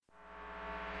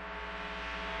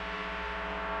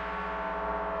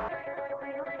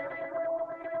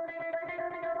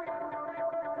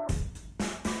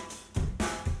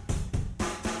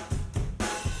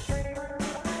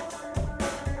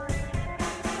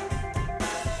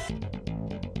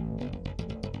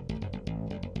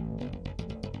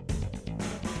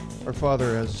Our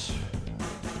Father, as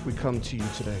we come to you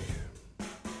today,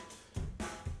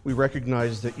 we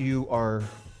recognize that you are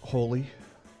holy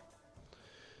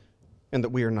and that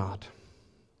we are not,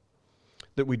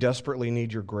 that we desperately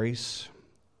need your grace,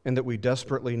 and that we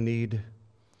desperately need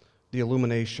the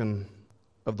illumination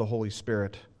of the Holy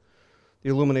Spirit, the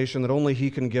illumination that only He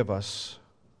can give us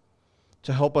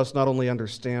to help us not only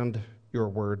understand your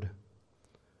word,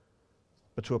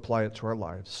 but to apply it to our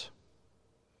lives.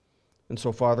 And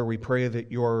so, Father, we pray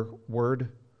that your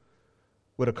word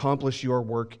would accomplish your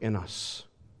work in us.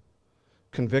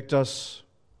 Convict us,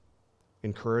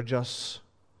 encourage us,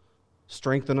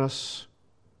 strengthen us,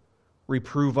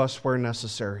 reprove us where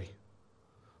necessary,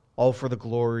 all for the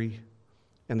glory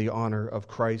and the honor of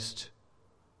Christ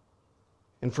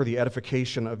and for the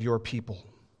edification of your people.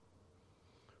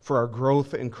 For our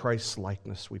growth in Christ's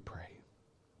likeness, we pray.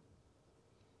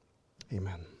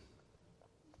 Amen.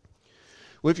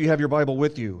 Well, if you have your Bible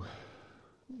with you,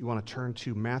 you want to turn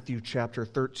to Matthew chapter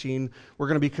 13. We're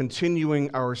going to be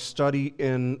continuing our study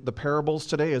in the parables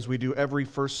today, as we do every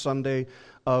first Sunday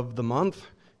of the month.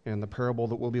 And the parable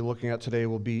that we'll be looking at today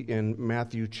will be in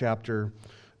Matthew chapter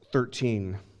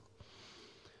 13.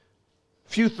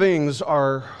 Few things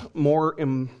are more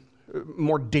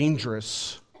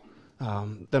dangerous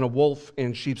than a wolf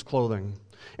in sheep's clothing.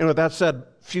 And with that said,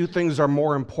 few things are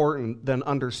more important than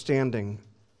understanding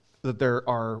that there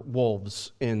are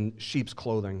wolves in sheep's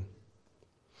clothing.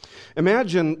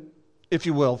 Imagine, if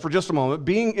you will, for just a moment,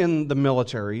 being in the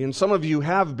military, and some of you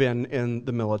have been in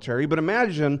the military, but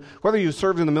imagine, whether you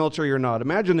served in the military or not,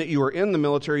 imagine that you are in the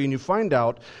military and you find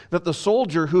out that the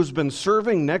soldier who's been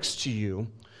serving next to you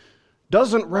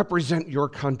doesn't represent your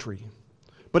country,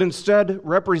 but instead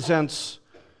represents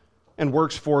and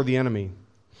works for the enemy.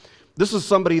 This is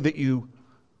somebody that you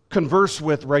converse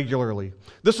with regularly.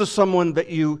 This is someone that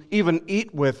you even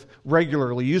eat with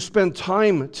regularly. You spend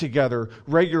time together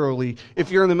regularly.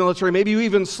 If you're in the military, maybe you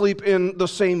even sleep in the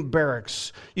same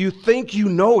barracks. You think you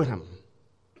know him.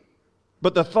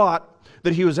 But the thought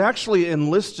that he was actually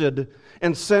enlisted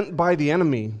and sent by the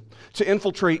enemy to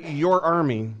infiltrate your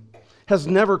army has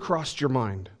never crossed your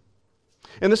mind.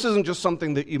 And this isn't just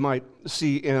something that you might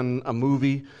see in a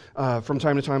movie. From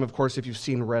time to time, of course, if you've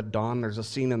seen Red Dawn, there's a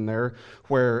scene in there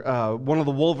where one of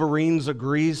the Wolverines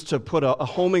agrees to put a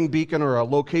homing beacon or a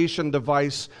location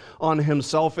device on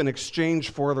himself in exchange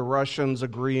for the Russians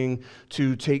agreeing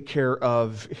to take care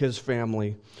of his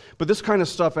family. But this kind of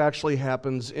stuff actually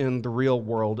happens in the real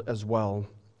world as well.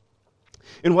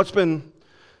 In what's been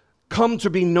come to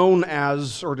be known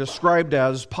as, or described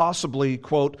as, possibly,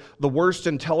 quote, the worst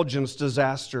intelligence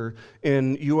disaster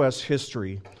in U.S.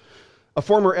 history, a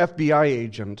former FBI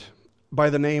agent by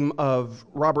the name of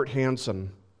Robert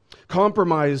Hansen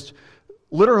compromised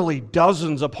literally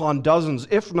dozens upon dozens,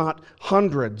 if not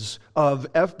hundreds,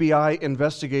 of FBI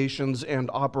investigations and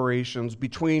operations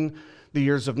between the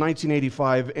years of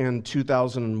 1985 and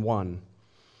 2001.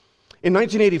 In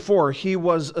 1984, he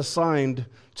was assigned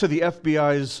to the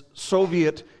FBI's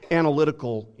Soviet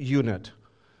Analytical Unit,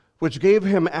 which gave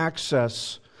him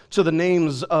access to the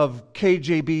names of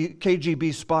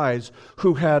KGB spies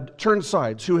who had turned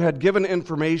sides, who had given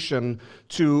information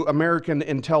to American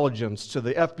intelligence, to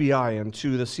the FBI and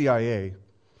to the CIA.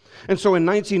 And so in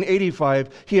 1985,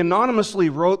 he anonymously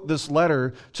wrote this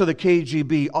letter to the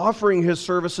KGB offering his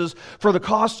services for the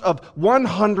cost of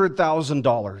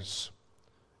 $100,000.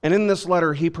 And in this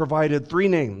letter, he provided 3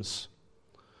 names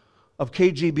of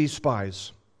KGB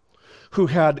spies who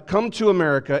had come to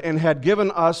America and had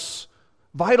given us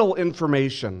vital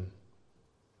information.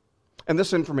 And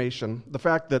this information, the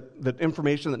fact that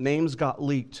information, that names got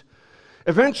leaked,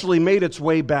 eventually made its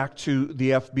way back to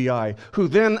the FBI, who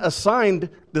then assigned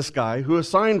this guy, who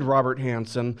assigned Robert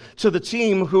Hansen, to the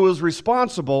team who was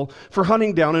responsible for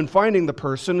hunting down and finding the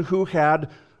person who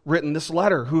had written this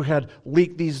letter, who had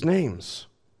leaked these names.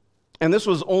 And this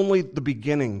was only the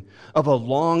beginning of a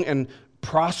long and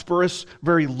prosperous,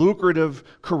 very lucrative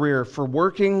career for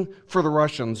working for the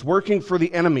Russians, working for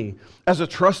the enemy as a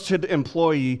trusted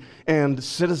employee and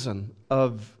citizen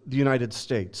of the United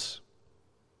States.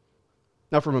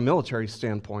 Now, from a military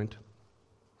standpoint,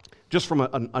 just from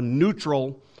a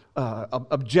neutral,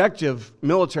 objective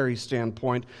military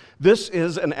standpoint, this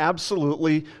is an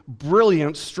absolutely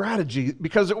brilliant strategy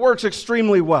because it works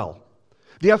extremely well.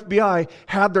 The FBI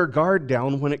had their guard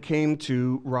down when it came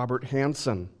to Robert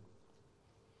Hansen.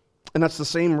 And that's the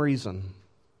same reason.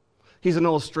 He's an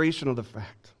illustration of the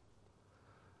fact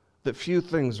that few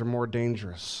things are more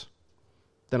dangerous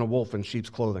than a wolf in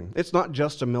sheep's clothing. It's not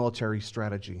just a military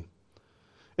strategy.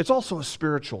 It's also a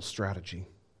spiritual strategy.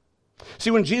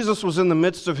 See, when Jesus was in the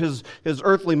midst of his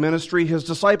earthly ministry, his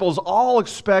disciples all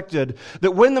expected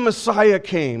that when the Messiah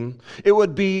came, it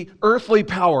would be earthly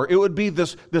power. It would be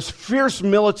this fierce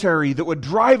military that would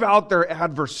drive out their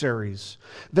adversaries.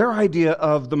 Their idea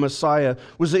of the Messiah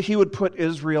was that he would put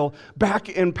Israel back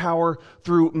in power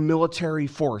through military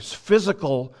force,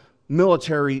 physical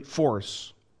military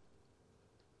force.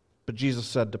 But Jesus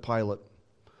said to Pilate,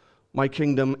 "My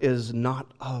kingdom is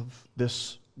not of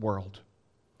this world.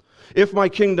 If my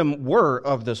kingdom were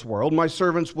of this world, my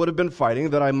servants would have been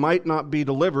fighting that I might not be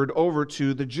delivered over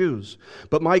to the Jews.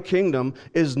 But my kingdom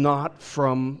is not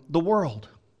from the world."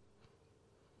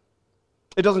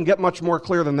 It doesn't get much more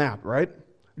clear than that, right?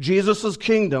 Jesus'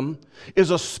 kingdom is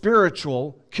a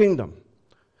spiritual kingdom.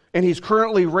 And he's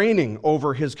currently reigning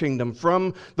over his kingdom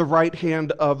from the right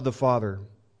hand of the Father.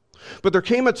 But there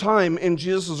came a time in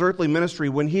Jesus' earthly ministry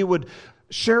when he would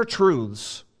share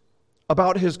truths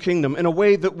about his kingdom in a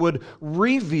way that would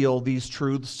reveal these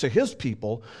truths to his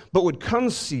people, but would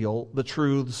conceal the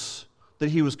truths that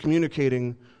he was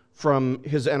communicating from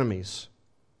his enemies.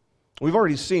 We've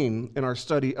already seen in our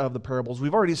study of the parables,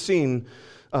 we've already seen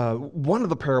one of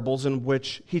the parables in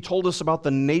which he told us about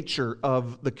the nature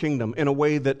of the kingdom in a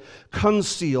way that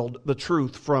concealed the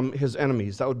truth from his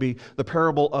enemies. That would be the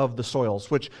parable of the soils,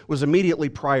 which was immediately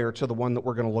prior to the one that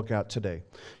we're going to look at today.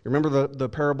 You remember the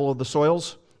parable of the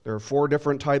soils? There are 4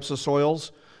 different types of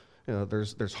soils.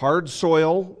 There's hard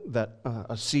soil that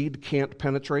a seed can't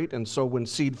penetrate, and so when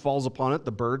seed falls upon it,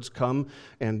 the birds come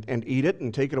and eat it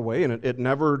and take it away, and it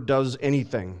never does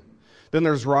anything. Then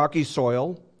there's rocky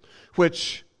soil,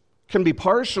 which can be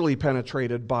partially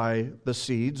penetrated by the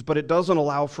seeds, but it doesn't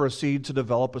allow for a seed to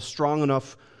develop a strong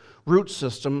enough root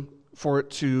system for it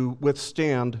to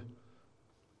withstand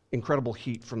incredible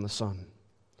heat from the sun.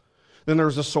 Then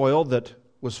there's a soil that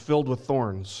was filled with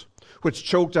thorns, which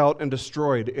choked out and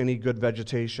destroyed any good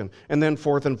vegetation. And then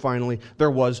fourth and finally,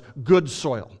 there was good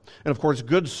soil. And of course,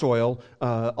 good soil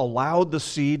allowed the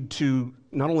seed to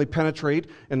not only penetrate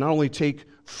and not only take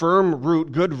firm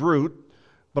root, good root,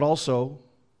 but also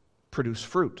produce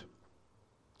fruit.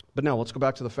 But now let's go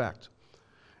back to the fact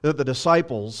that the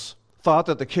disciples thought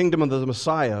that the kingdom of the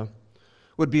Messiah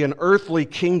would be an earthly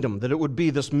kingdom, that it would be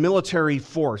this military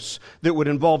force that would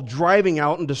involve driving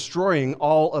out and destroying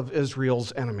all of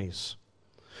Israel's enemies.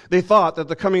 They thought that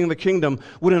the coming of the kingdom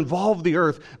would involve the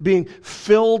earth being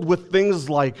filled with things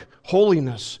like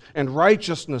holiness and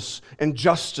righteousness and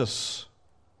justice.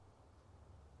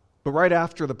 But right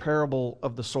after the parable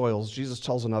of the soils, Jesus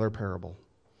tells another parable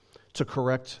to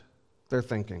correct their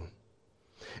thinking.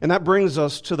 And that brings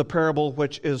us to the parable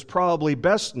which is probably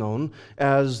best known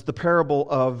as the parable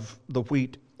of the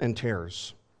wheat and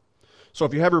tares. So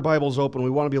if you have your Bibles open,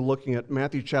 we want to be looking at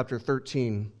Matthew chapter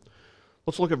 13.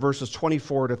 Let's look at verses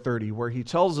 24 to 30, where he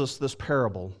tells us this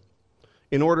parable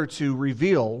in order to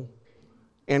reveal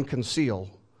and conceal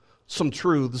some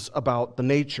truths about the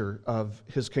nature of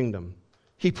his kingdom.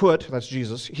 That's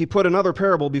Jesus, he put another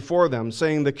parable before them,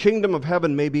 saying, "The kingdom of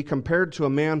heaven may be compared to a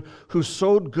man who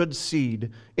sowed good seed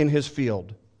in his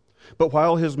field. But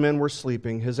while his men were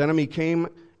sleeping, his enemy came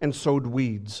and sowed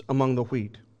weeds among the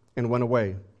wheat and went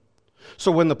away.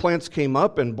 So when the plants came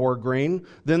up and bore grain,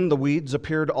 then the weeds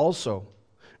appeared also.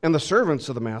 And the servants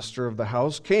of the master of the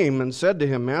house came and said to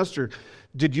him, 'Master,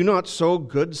 did you not sow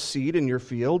good seed in your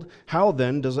field? How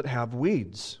then does it have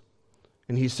weeds?'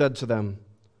 And he said to them,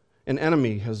 'An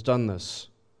enemy has done this.'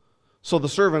 So the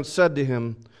servants said to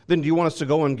him, 'Then do you want us to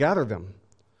go and gather them?'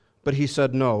 But he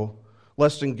said, 'No,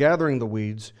 lest in gathering the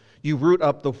weeds you root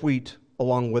up the wheat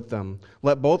along with them.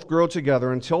 Let both grow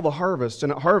together until the harvest,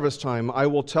 and at harvest time I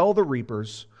will tell the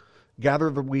reapers, gather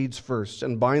the weeds first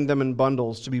and bind them in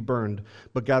bundles to be burned,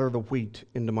 but gather the wheat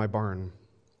into my barn.'"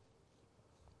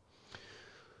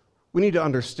 We need to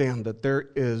understand that there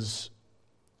is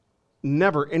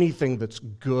never anything that's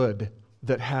good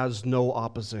that has no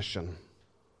opposition.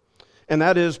 And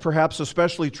that is perhaps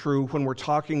especially true when we're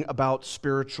talking about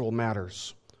spiritual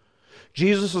matters.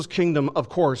 Jesus' kingdom, of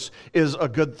course, is a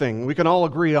good thing. We can all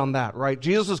agree on that, right?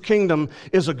 Jesus' kingdom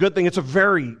is a good thing. It's a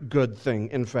very good thing,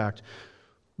 in fact.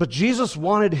 But Jesus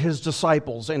wanted his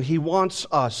disciples, and he wants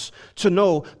us to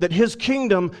know that his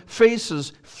kingdom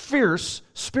faces fierce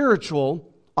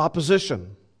spiritual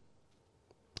opposition.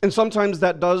 And sometimes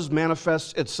that does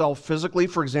manifest itself physically.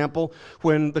 For example,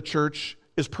 when the church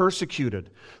is persecuted,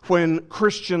 when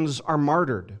Christians are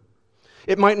martyred.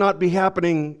 It might not be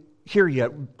happening here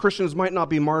yet. Christians might not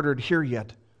be martyred here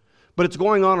yet. But it's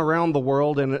going on around the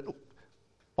world, and it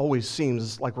always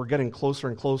seems like we're getting closer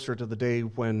and closer to the day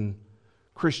when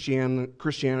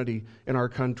Christianity in our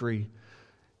country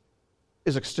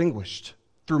is extinguished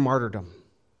through martyrdom.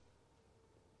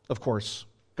 Of course,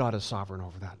 God is sovereign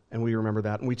over that, and we remember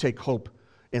that, and we take hope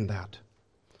in that.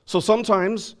 So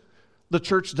sometimes the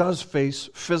church does face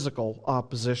physical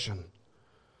opposition,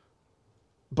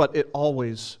 but it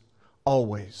always,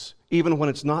 even when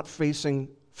it's not facing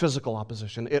physical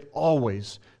opposition, it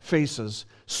always faces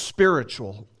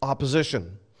spiritual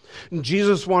opposition. And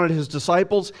Jesus wanted his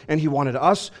disciples, and he wanted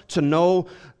us to know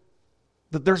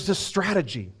that there's this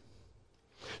strategy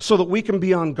so that we can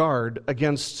be on guard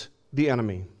against the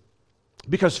enemy.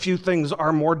 Because few things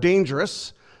are more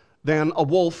dangerous than a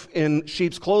wolf in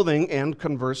sheep's clothing, and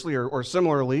conversely, or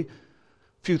similarly,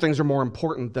 few things are more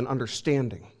important than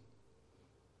understanding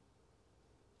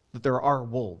that there are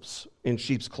wolves in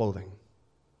sheep's clothing.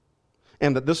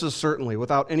 And that this is certainly,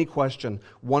 without any question,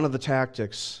 one of the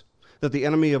tactics that the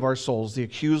enemy of our souls, the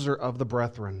accuser of the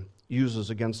brethren, uses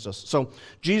against us. So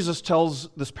Jesus tells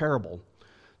this parable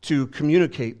to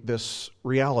communicate this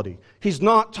reality. He's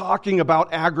not talking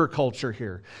about agriculture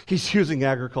here. He's using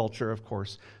agriculture, of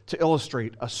course, to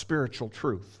illustrate a spiritual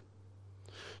truth.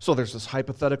 So there's this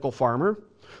hypothetical farmer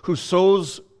who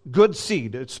sows good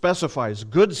seed. It specifies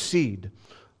good seed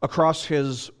across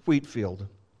his wheat field.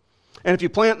 And if you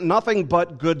plant nothing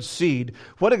but good seed,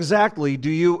 what exactly do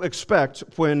you expect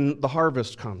when the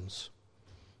harvest comes?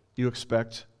 You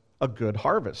expect a good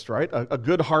harvest, right? A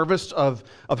good harvest of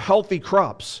healthy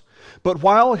crops. But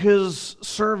while his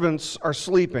servants are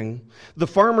sleeping, the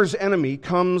farmer's enemy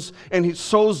comes and he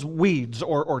sows weeds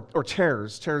or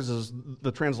tares. Tares is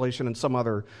the translation in some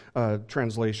other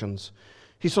translations.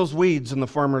 He sows weeds in the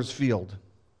farmer's field.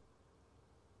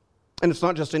 And it's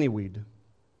not just any weed.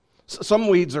 Some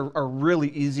weeds are really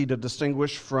easy to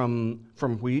distinguish from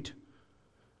wheat.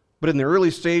 But in the early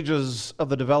stages of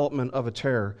the development of a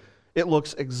tare, it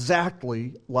looks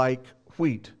exactly like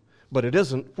wheat, but it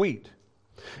isn't wheat.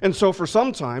 And so for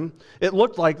some time, it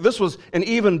looked like this was an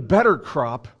even better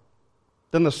crop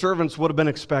than the servants would have been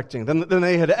expecting, than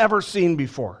they had ever seen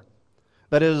before.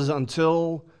 That is,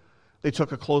 until they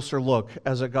took a closer look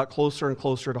as it got closer and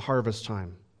closer to harvest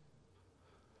time.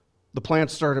 The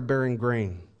plants started bearing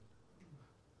grain.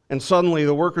 And suddenly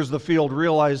the workers of the field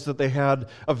realized that they had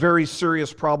a very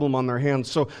serious problem on their hands.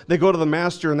 So they go to the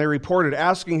master and they reported,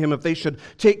 asking him if they should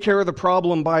take care of the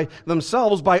problem by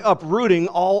themselves by uprooting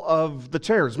all of the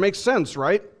tares. Makes sense,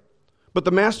 right? But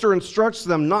the master instructs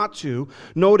them not to,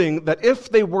 noting that if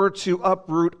they were to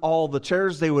uproot all the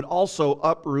tares, they would also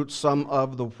uproot some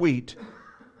of the wheat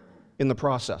in the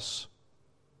process.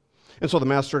 And so the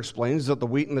master explains that the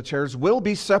wheat and the tares will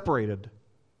be separated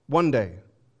one day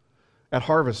at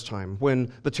harvest time,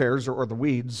 when the tares or the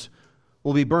weeds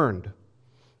will be burned,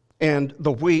 and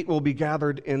the wheat will be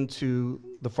gathered into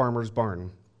the farmer's barn.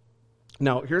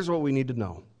 Now, here's what we need to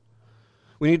know.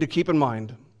 We need to keep in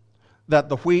mind that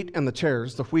the wheat and the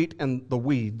tares, the wheat and the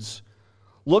weeds,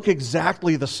 look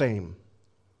exactly the same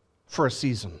for a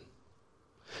season.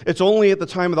 It's only at the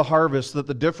time of the harvest that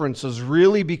the differences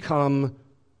really become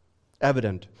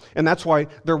evident. And that's why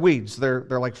they're weeds. They're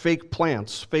like fake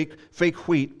plants, fake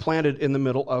wheat planted in the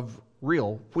middle of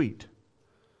real wheat.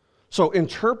 So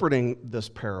interpreting this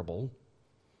parable,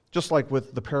 just like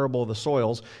with the parable of the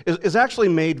soils, is actually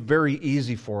made very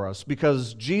easy for us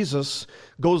because Jesus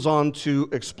goes on to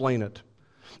explain it.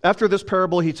 After this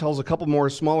parable, he tells a couple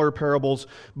more smaller parables,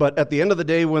 but at the end of the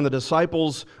day, when the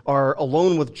disciples are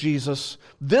alone with Jesus,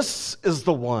 this is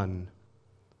the one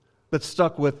that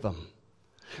stuck with them.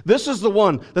 This is the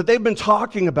one that they've been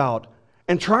talking about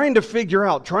and trying to figure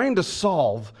out, trying to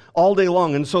solve all day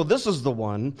long. And so this is the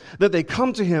one that they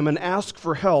come to him and ask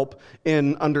for help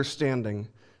in understanding.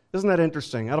 Isn't that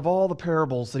interesting? Out of all the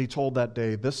parables that he told that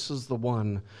day, this is the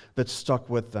one that stuck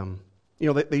with them. You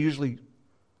know, they usually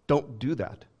don't do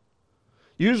that.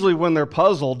 Usually when they're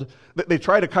puzzled, they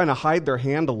try to kind of hide their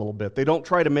hand a little bit. They don't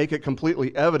try to make it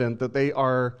completely evident that they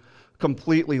are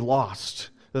completely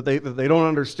lost, that they don't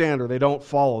understand or they don't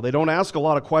follow. They don't ask a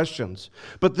lot of questions.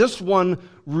 But this one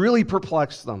really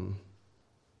perplexed them.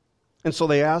 And so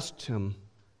they asked him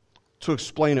to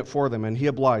explain it for them, and he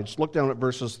obliged. Look down at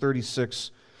verses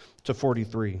 36 to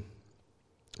 43, and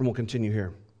we'll continue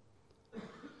here. It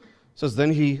says,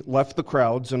 "Then he left the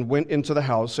crowds and went into the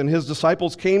house, and his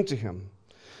disciples came to him,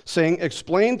 saying,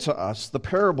 'Explain to us the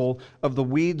parable of the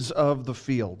weeds of the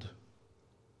field.'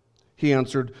 He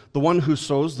answered, 'The one who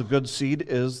sows the good seed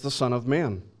is the Son of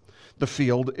Man. The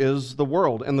field is the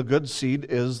world, and the good seed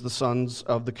is the sons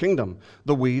of the kingdom.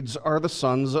 The weeds are the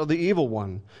sons of the evil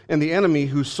one, and the enemy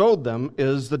who sowed them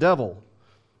is the devil.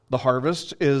 The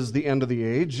harvest is the end of the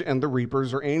age, and the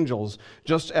reapers are angels.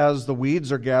 Just as the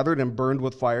weeds are gathered and burned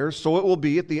with fire, so it will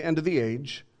be at the end of the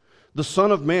age. The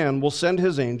Son of Man will send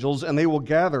his angels, and they will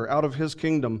gather out of his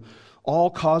kingdom all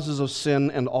causes of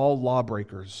sin and all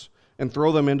lawbreakers, and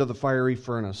throw them into the fiery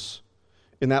furnace.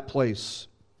 In that place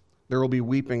there will be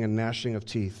weeping and gnashing of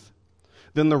teeth.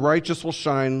 Then the righteous will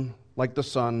shine like the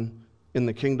sun in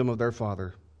the kingdom of their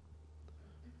Father.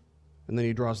 And then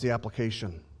he draws the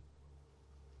application.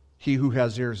 He who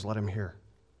has ears, let him hear.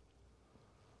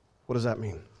 What does that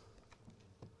mean?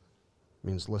 It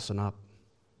means listen up.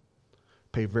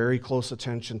 Pay very close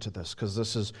attention to this, because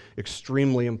this is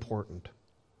extremely important.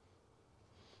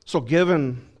 So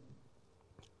given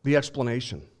the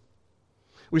explanation,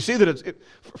 we see that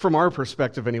from our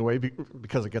perspective anyway,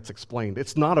 because it gets explained,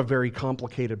 it's not a very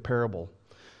complicated parable.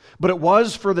 But it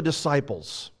was for the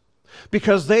disciples,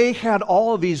 because they had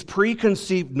all of these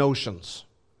preconceived notions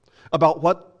about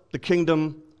what the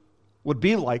kingdom would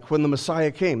be like when the Messiah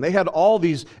came. They had all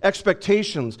these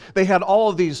expectations. They had all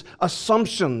of these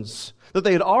assumptions that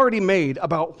they had already made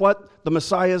about what the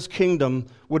Messiah's kingdom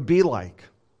would be like.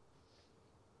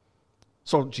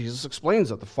 So Jesus explains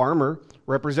that the farmer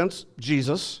represents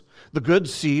Jesus. The good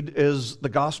seed is the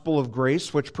gospel of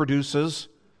grace, which produces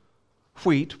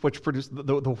wheat,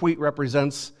 the wheat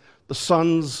represents the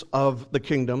sons of the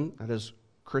kingdom, that is,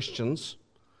 Christians.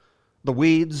 The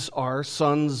weeds are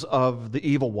sons of the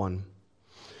evil one.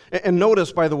 And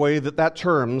notice, by the way, that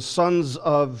term, sons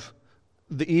of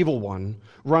the evil one,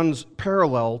 runs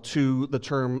parallel to the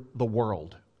term the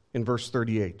world in verse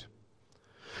 38.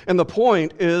 And the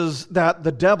point is that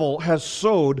the devil has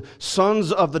sowed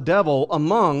sons of the devil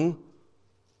among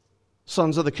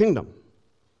sons of the kingdom.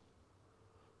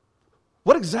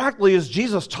 What exactly is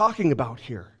Jesus talking about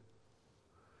here?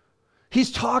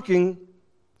 He's talking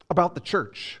about the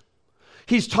church.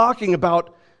 He's talking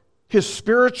about his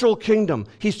spiritual kingdom.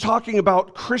 He's talking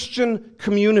about Christian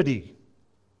community,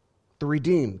 the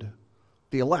redeemed,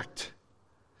 the elect.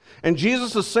 And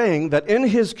Jesus is saying that in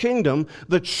his kingdom,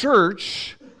 the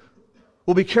church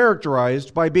will be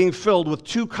characterized by being filled with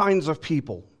two kinds of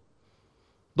people.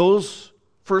 Those,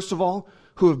 first of all,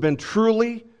 who have been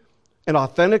truly and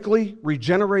authentically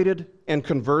regenerated and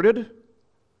converted.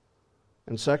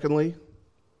 And secondly,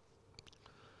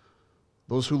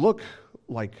 those who look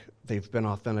like they've been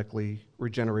authentically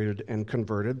regenerated and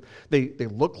converted. They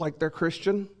look like they're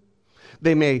Christian.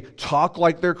 They may talk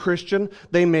like they're Christian.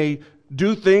 They may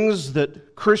do things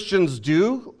that Christians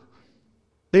do.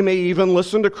 They may even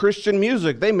listen to Christian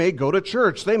music. They may go to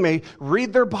church. They may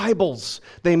read their Bibles.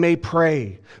 They may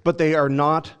pray, but they are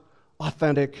not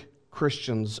authentic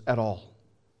Christians at all.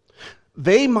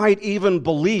 They might even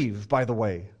believe, by the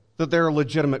way, that they're a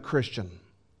legitimate Christian,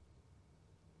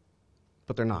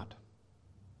 but they're not.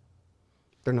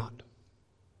 They're not.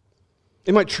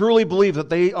 They might truly believe that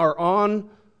they are on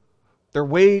their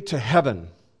way to heaven.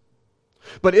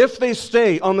 But if they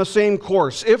stay on the same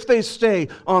course, if they stay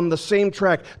on the same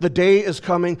track, the day is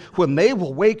coming when they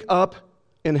will wake up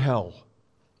in hell.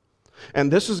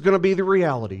 And this is going to be the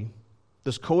reality.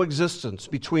 This coexistence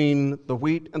between the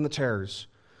wheat and the tares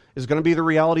is going to be the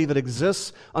reality that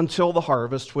exists until the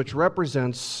harvest, which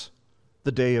represents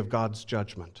the day of God's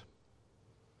judgment.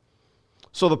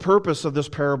 So the purpose of this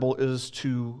parable is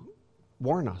to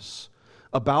warn us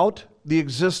about the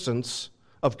existence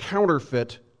of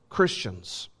counterfeit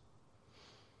Christians.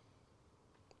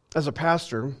 As a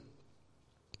pastor,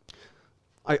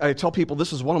 I tell people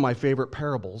this is one of my favorite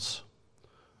parables,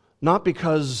 not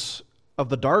because of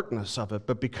the darkness of it,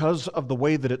 but because of the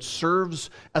way that it serves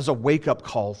as a wake-up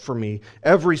call for me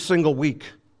every single week.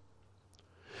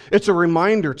 It's a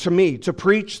reminder to me to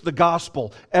preach the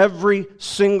gospel every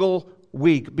single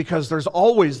week, because there's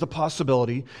always the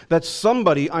possibility that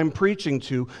somebody I'm preaching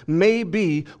to may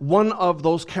be one of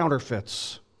those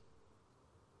counterfeits.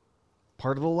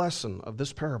 Part of the lesson of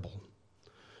this parable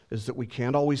is that we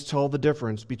can't always tell the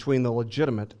difference between the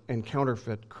legitimate and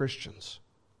counterfeit Christians.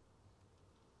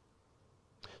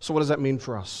 So what does that mean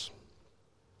for us?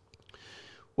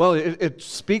 Well, it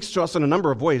speaks to us in a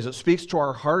number of ways. It speaks to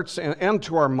our hearts and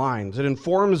to our minds. It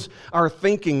informs our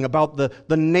thinking about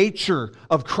the nature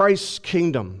of Christ's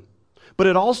kingdom. But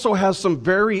it also has some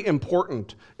very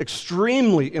important,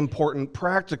 extremely important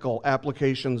practical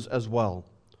applications as well.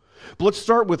 But let's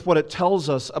start with what it tells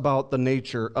us about the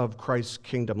nature of Christ's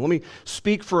kingdom. Let me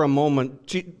speak for a moment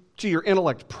to your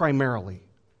intellect primarily.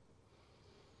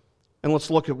 And let's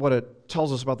look at what it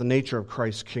tells us about the nature of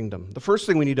Christ's kingdom. The first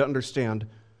thing we need to understand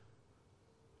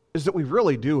is that we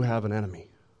really do have an enemy.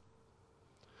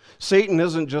 Satan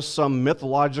isn't just some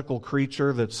mythological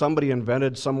creature that somebody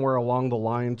invented somewhere along the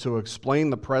line to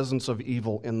explain the presence of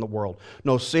evil in the world.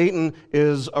 No, Satan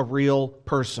is a real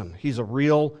person. He's a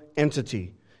real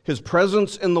entity. His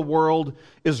presence in the world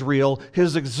is real.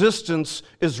 His existence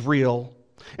is real.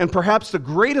 And perhaps the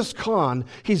greatest con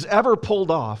he's ever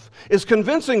pulled off is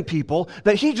convincing people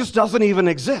that he just doesn't even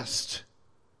exist.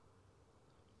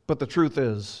 But the truth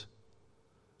is,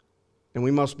 and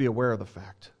we must be aware of the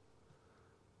fact,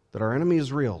 that our enemy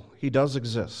is real. He does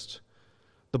exist.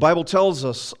 The Bible tells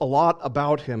us a lot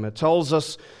about him. It tells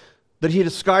us that he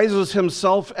disguises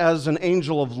himself as an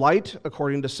angel of light,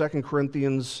 according to 2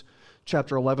 Corinthians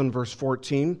chapter 11, verse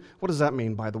 14. What does that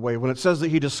mean, by the way, when it says that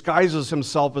he disguises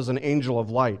himself as an angel of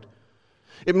light?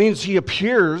 It means he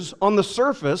appears on the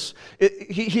surface,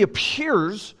 he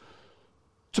appears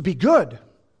to be good.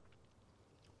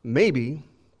 Maybe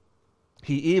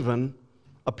he even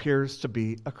appears to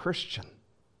be a Christian.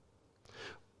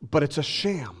 But it's a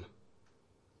sham.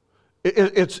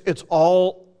 It's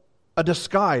all a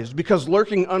disguise, because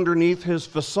lurking underneath his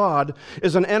facade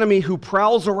is an enemy who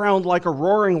prowls around like a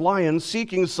roaring lion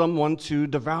seeking someone to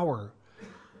devour,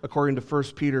 according to 1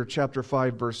 Peter chapter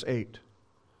 5, verse 8.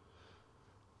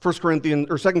 2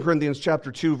 Corinthians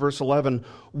chapter 2, verse 11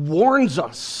 warns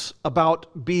us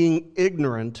about being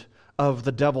ignorant of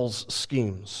the devil's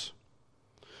schemes.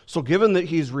 So given that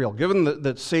he's real, given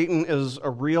that Satan is a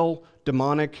real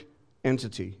demonic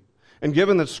entity, and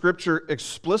given that Scripture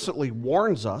explicitly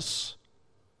warns us,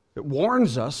 it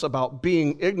warns us about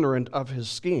being ignorant of his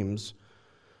schemes,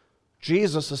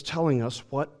 Jesus is telling us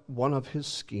what one of his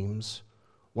schemes,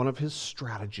 one of his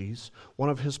strategies, one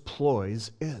of his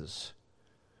ploys is.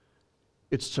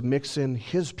 It's to mix in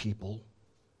his people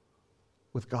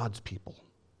with God's people.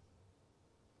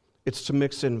 It's to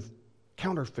mix in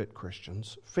counterfeit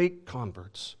Christians, fake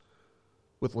converts,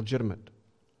 with legitimate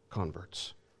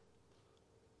converts.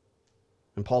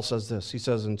 And Paul says this. He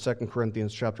says in 2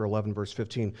 Corinthians chapter 11, verse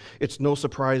 15, it's no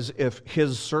surprise if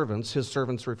his servants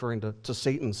referring to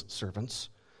Satan's servants,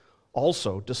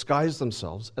 also disguise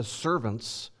themselves as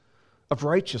servants of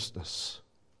righteousness.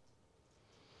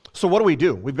 So what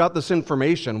do? We've got this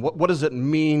information. What does it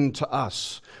mean to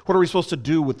us? What are we supposed to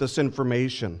do with this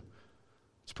information?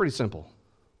 It's pretty simple.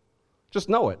 Just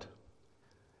know it.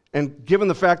 And given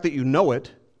the fact that you know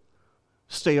it,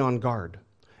 stay on guard.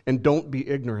 And don't be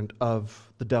ignorant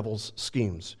of the devil's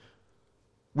schemes.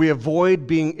 We avoid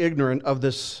being ignorant of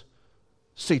this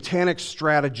satanic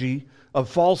strategy of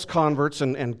false converts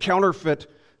and counterfeit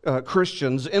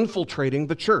Christians infiltrating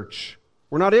the church.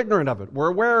 We're not ignorant of it. We're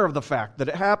aware of the fact that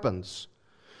it happens.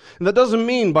 And that doesn't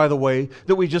mean, by the way,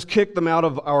 that we just kick them out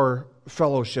of our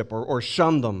fellowship or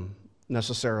shun them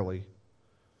necessarily.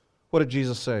 What did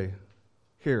Jesus say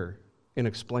here in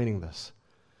explaining this?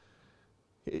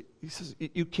 He says,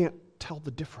 you can't tell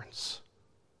the difference.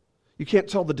 You can't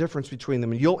tell the difference between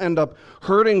them. And you'll end up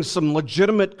hurting some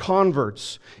legitimate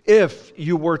converts if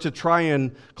you were to try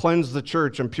and cleanse the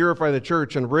church and purify the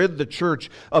church and rid the church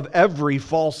of every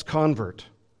false convert.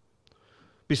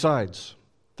 Besides,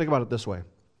 think about it this way.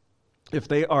 If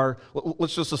they are,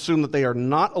 let's just assume that they are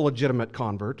not a legitimate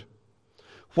convert,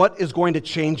 what is going to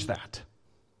change that?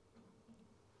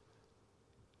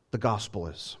 The gospel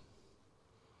is.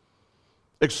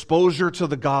 Exposure to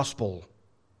the gospel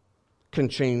can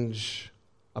change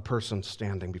a person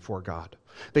standing before God.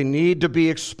 They need to be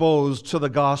exposed to the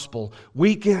gospel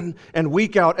week in and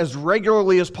week out as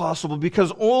regularly as possible,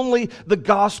 because only the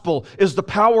gospel is the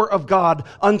power of God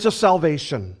unto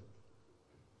salvation.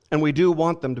 And we do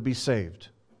want them to be saved.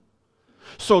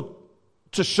 So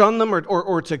to shun them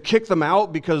or to kick them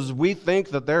out because we think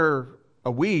that they're a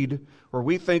weed or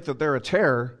we think that they're a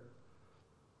tare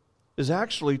is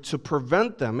actually to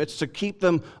prevent them. It's to keep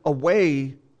them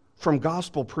away from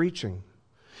gospel preaching.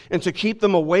 And to keep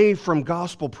them away from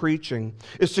gospel preaching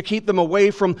is to keep them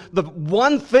away from the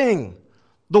one thing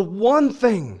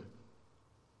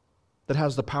that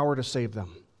has the power to save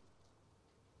them.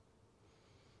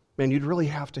 Man, you'd really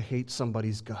have to hate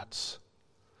somebody's guts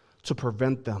to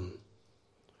prevent them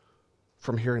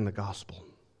from hearing the gospel.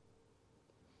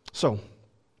 So,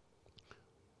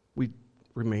 we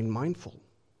remain mindful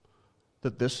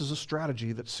that this is a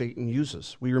strategy that Satan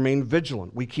uses. We remain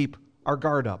vigilant. We keep our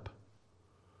guard up.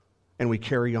 And we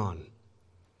carry on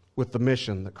with the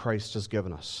mission that Christ has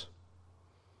given us.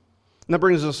 And that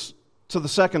brings us to the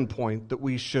second point that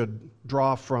we should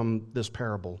draw from this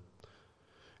parable.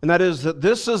 And that is that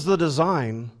this is the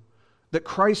design that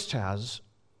Christ has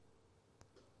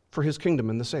for his kingdom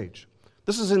in this age.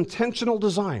 This is intentional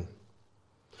design.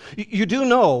 You do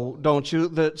know, don't you,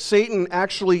 that Satan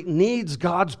actually needs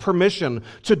God's permission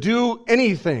to do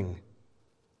anything,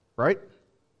 right?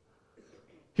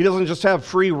 He doesn't just have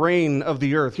free reign of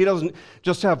the earth. He doesn't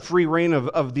just have free reign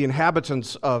of the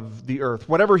inhabitants of the earth.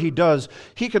 Whatever he does,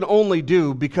 he can only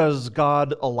do because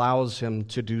God allows him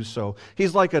to do so.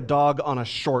 He's like a dog on a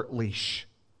short leash.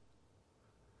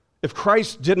 If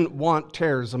Christ didn't want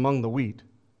tares among the wheat,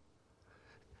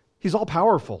 he's all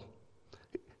powerful.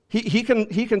 He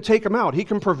can take them out. He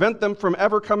can prevent them from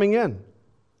ever coming in.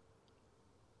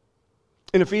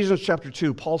 In Ephesians chapter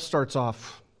 2, Paul starts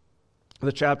off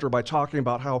the chapter by talking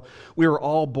about how we are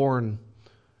all born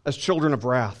as children of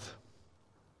wrath.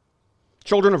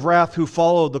 Children of wrath who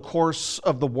followed the course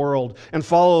of the world and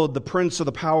followed the prince of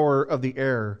the power of the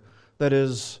air, that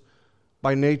is,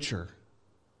 by nature.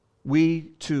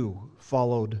 We too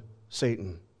followed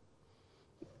Satan.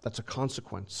 That's a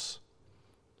consequence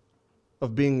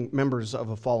of being members of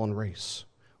a fallen race.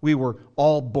 We were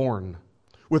all born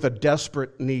with a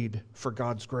desperate need for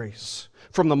God's grace.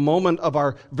 From the moment of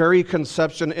our very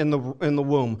conception in the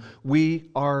womb, we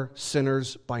are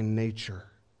sinners by nature,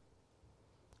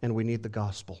 and we need the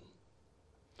gospel.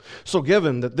 So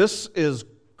given that this is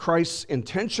Christ's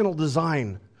intentional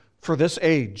design for this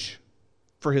age,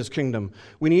 for his kingdom,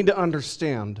 we need to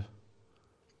understand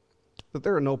that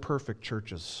there are no perfect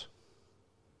churches.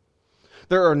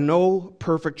 There are no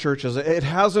perfect churches. It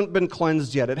hasn't been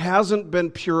cleansed yet. It hasn't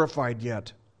been purified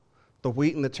yet. The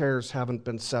wheat and the tares haven't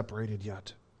been separated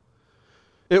yet.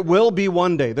 It will be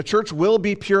one day. The church will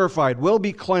be purified, will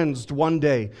be cleansed one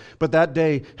day, but that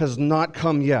day has not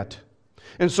come yet.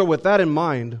 And so with that in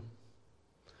mind,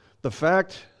 the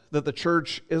fact that the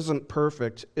church isn't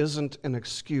perfect isn't an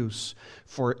excuse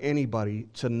for anybody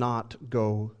to not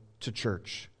go to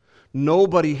church.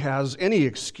 Nobody has any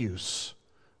excuse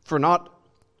for not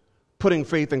putting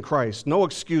faith in Christ. No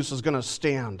excuse is going to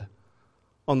stand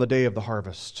on the day of the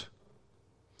harvest.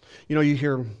 You know, you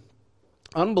hear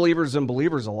unbelievers and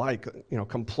believers alike,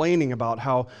 complaining about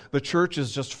how the church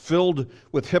is just filled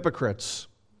with hypocrites.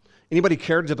 Anybody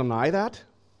care to deny that?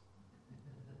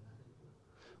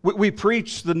 We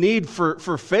preach the need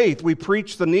for faith. We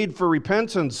preach the need for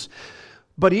repentance.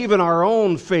 But even our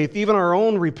own faith, even our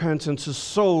own repentance is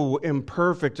so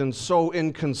imperfect and so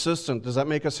inconsistent. Does that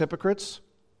make us hypocrites?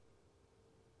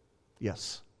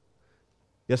 Yes.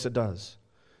 Yes, it does.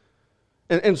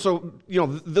 And so,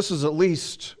 this is at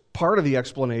least part of the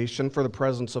explanation for the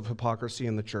presence of hypocrisy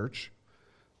in the church.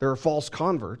 There are false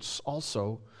converts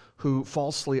also who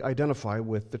falsely identify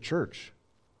with the church.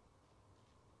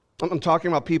 I'm talking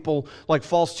about people like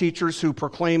false teachers who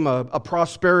proclaim a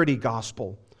prosperity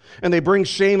gospel. And they bring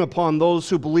shame upon those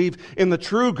who believe in the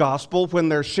true gospel when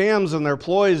their shams and their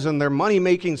ploys and their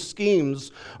money-making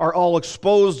schemes are all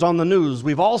exposed on the news.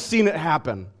 We've all seen it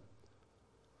happen.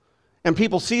 And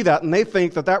people see that and they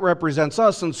think that represents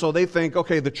us, and so they think,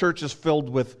 okay, the church is filled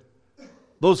with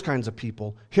those kinds of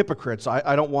people, hypocrites.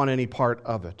 I don't want any part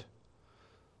of it.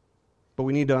 But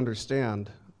we need to understand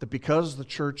that because the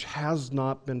church has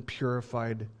not been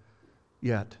purified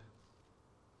yet,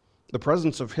 the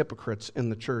presence of hypocrites in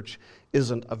the church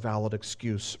isn't a valid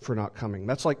excuse for not coming.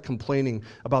 That's like complaining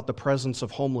about the presence of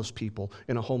homeless people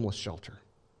in a homeless shelter.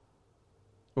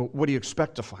 What do you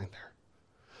expect to find there?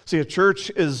 See, a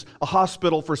church is a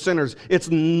hospital for sinners. It's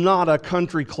not a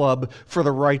country club for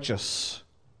the righteous.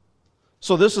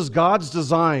 So this is God's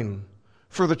design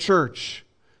for the church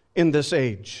in this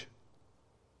age.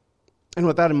 And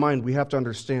with that in mind, we have to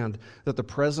understand that the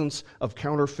presence of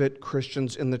counterfeit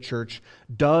Christians in the church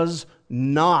does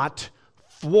not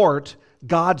thwart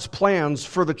God's plans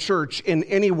for the church in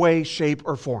any way, shape,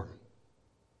 or form.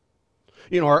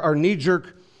 Our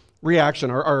knee-jerk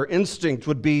reaction, our instinct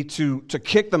would be to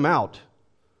kick them out.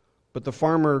 But the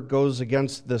farmer goes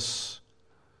against this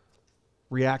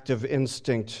reactive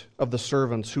instinct of the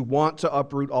servants who want to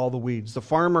uproot all the weeds. The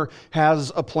farmer has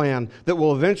a plan that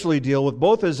will eventually deal with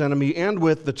both his enemy and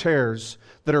with the tares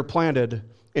that are planted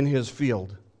in his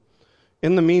field.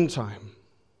 In the meantime,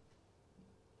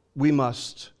 we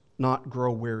must not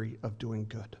grow weary of doing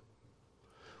good.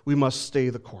 We must stay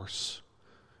the course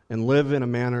and live in a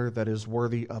manner that is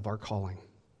worthy of our calling.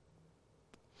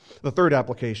 The third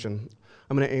application,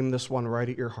 I'm going to aim this one right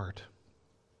at your heart.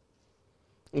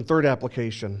 And third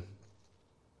application,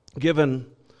 given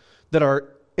that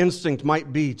our instinct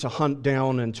might be to hunt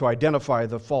down and to identify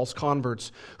the false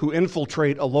converts who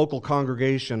infiltrate a local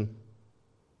congregation,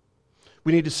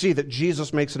 we need to see that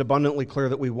Jesus makes it abundantly clear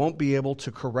that we won't be able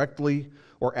to correctly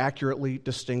or accurately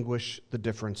distinguish the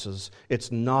differences.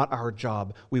 It's not our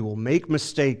job. We will make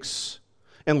mistakes,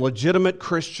 and legitimate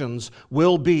Christians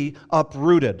will be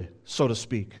uprooted, so to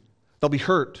speak. They'll be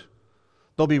hurt.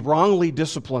 They'll be wrongly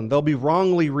disciplined. They'll be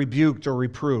wrongly rebuked or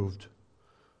reproved.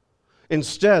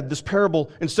 Instead, this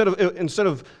parable, instead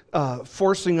of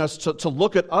forcing us to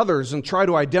look at others and try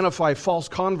to identify false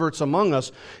converts among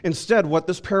us, instead, what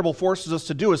this parable forces us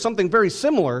to do is something very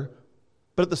similar,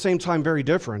 but at the same time very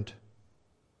different.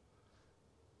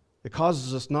 It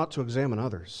causes us not to examine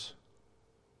others.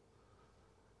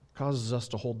 It causes us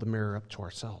to hold the mirror up to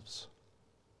ourselves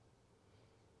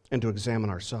and to examine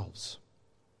ourselves.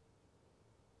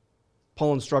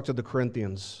 Paul instructed the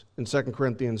Corinthians in 2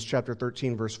 Corinthians chapter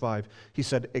 13, verse 5. He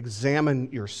said,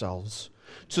 "Examine yourselves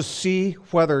to see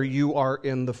whether you are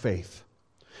in the faith.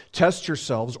 Test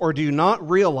yourselves, or do you not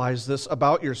realize this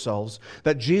about yourselves,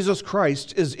 that Jesus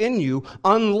Christ is in you,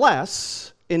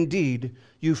 unless, indeed,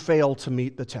 you fail to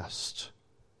meet the test?"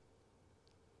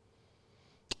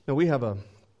 Now, we have a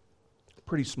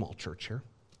pretty small church here.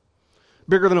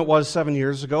 Bigger than it was 7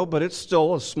 years ago, but it's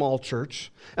still a small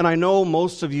church. And I know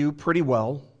most of you pretty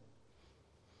well.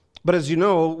 But as you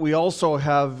know, we also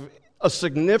have a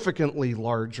significantly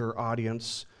larger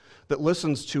audience that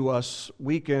listens to us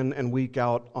week in and week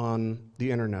out on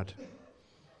the internet.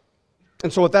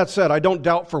 And so with that said, I don't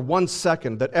doubt for 1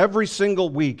 second that every single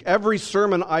week, every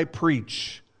sermon I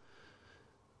preach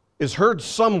is heard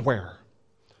somewhere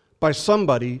by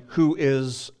somebody who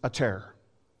is a terror.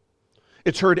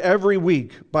 It's heard every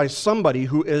week by somebody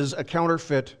who is a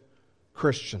counterfeit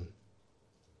Christian.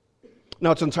 Now,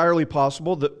 it's entirely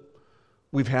possible that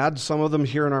we've had some of them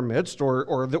here in our midst,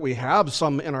 or that we have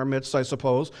some in our midst, I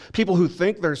suppose. People who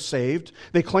think they're saved,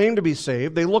 they claim to be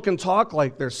saved, they look and talk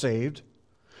like they're saved,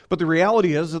 but the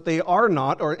reality is that they are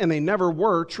not, and they never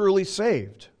were, truly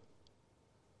saved.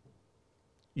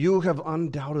 You have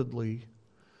undoubtedly,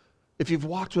 if you've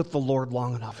walked with the Lord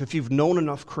long enough, if you've known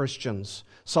enough Christians,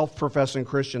 self-professing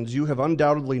Christians, you have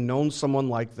undoubtedly known someone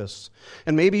like this.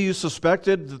 And maybe you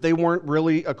suspected that they weren't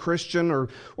really a Christian,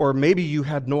 or maybe you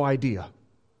had no idea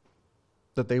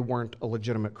that they weren't a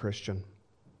legitimate Christian.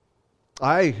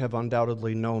 I have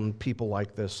undoubtedly known people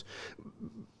like this.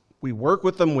 We work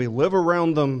with them, we live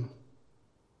around them.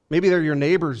 Maybe they're your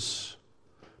neighbors.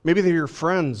 Maybe they're your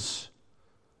friends.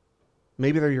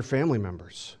 Maybe they're your family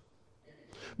members.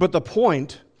 But the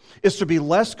point is to be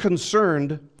less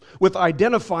concerned with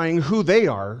identifying who they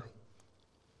are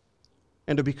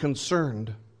and to be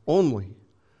concerned only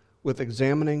with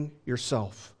examining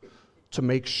yourself to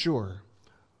make sure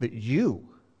that you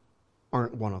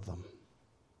aren't one of them.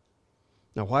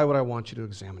 Now, why would I want you to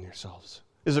examine yourselves?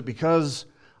 Is it because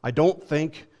I don't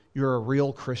think you're a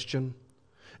real Christian?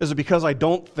 Is it because I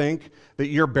don't think that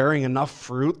you're bearing enough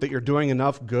fruit, that you're doing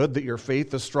enough good, that your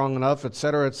faith is strong enough,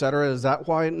 etc., etc.? Is that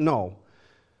why? No.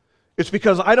 It's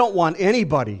because I don't want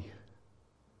anybody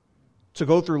to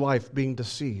go through life being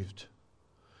deceived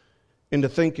into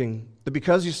thinking that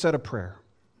because you said a prayer,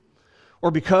 or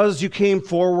because you came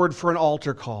forward for an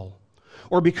altar call,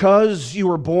 or because you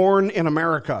were born in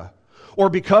America, or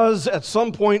because at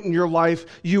some point in your life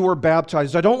you were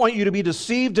baptized. I don't want you to be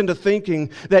deceived into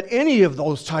thinking that any of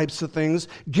those types of things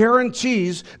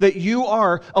guarantees that you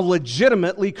are a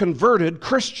legitimately converted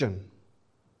Christian.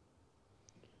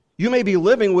 You may be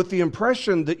living with the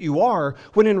impression that you are,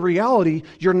 when in reality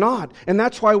you're not. And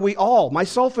that's why we all,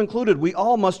 myself included, we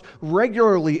all must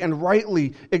regularly and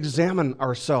rightly examine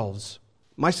ourselves.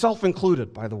 Myself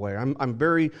included, by the way. I'm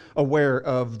very aware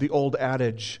of the old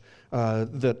adage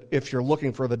that if you're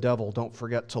looking for the devil, don't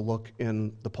forget to look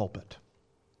in the pulpit.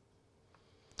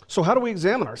 So how do we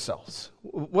examine ourselves?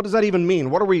 What does that even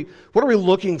mean? What are we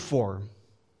looking for?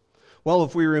 Well,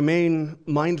 if we remain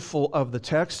mindful of the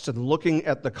text and looking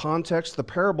at the context, the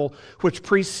parable which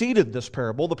preceded this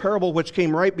parable, the parable which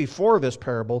came right before this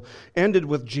parable, ended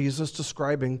with Jesus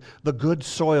describing the good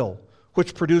soil,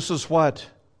 which produces what?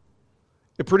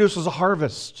 It produces a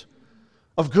harvest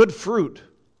of good fruit.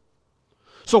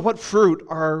 So what fruit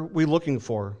are we looking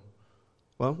for?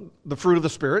 Well, the fruit of the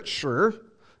Spirit, sure.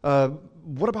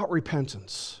 What about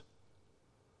repentance?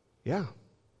 Yeah,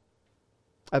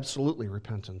 absolutely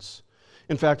repentance.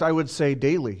 In fact, I would say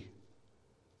daily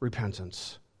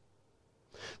repentance.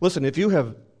 Listen, if you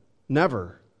have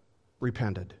never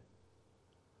repented,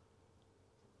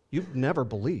 you've never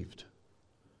believed.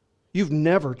 You've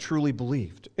never truly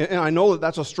believed. And I know that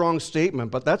that's a strong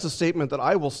statement, but that's a statement that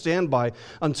I will stand by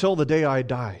until the day I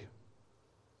die.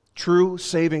 True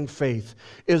saving faith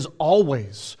is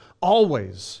always,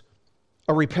 always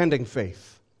a repenting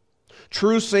faith.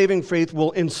 True saving faith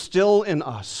will instill in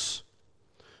us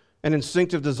an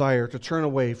instinctive desire to turn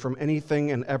away from anything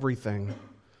and everything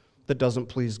that doesn't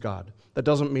please God. That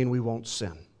doesn't mean we won't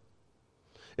sin.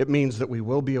 It means that we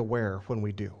will be aware when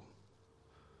we do.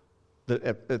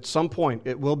 That at some point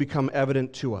it will become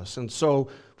evident to us. And so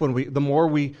the more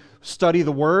we study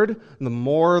the Word, and the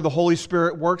more the Holy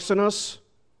Spirit works in us,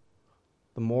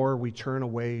 the more we turn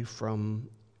away from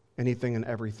anything and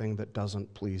everything that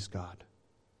doesn't please God.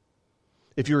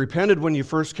 If you repented when you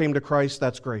first came to Christ,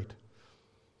 that's great.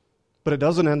 But it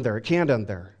doesn't end there. It can't end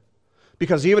there.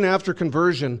 Because even after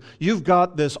conversion, you've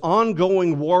got this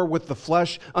ongoing war with the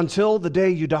flesh until the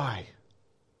day you die.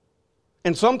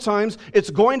 And sometimes it's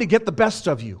going to get the best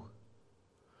of you.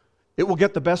 It will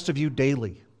get the best of you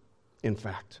daily, in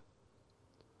fact.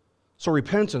 So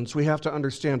repentance, we have to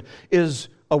understand, is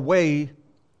a way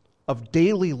of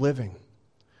daily living.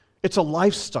 It's a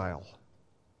lifestyle.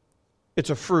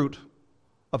 It's a fruit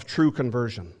of true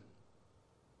conversion.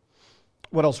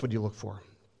 What else would you look for?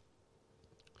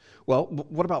 Well,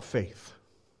 what about faith?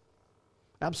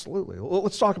 Absolutely. Well,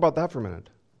 let's talk about that for a minute.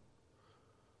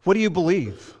 What do you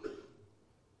believe?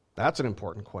 That's an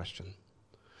important question.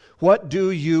 What do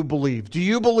you believe? Do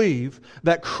you believe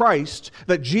that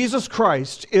that Jesus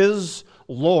Christ is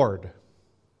Lord?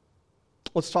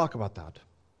 Let's talk about that.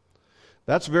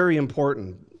 That's very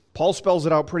important. Paul spells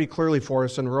it out pretty clearly for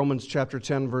us in Romans chapter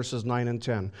 10, verses 9 and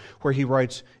 10, where he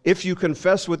writes, "If you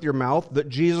confess with your mouth that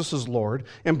Jesus is Lord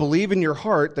and believe in your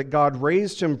heart that God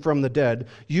raised him from the dead,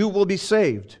 you will be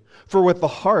saved. For with the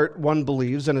heart one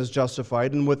believes and is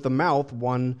justified, and with the mouth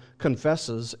one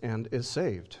confesses and is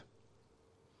saved."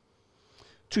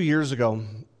 2 years ago,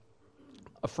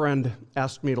 a friend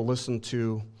asked me to listen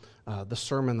to the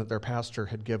sermon that their pastor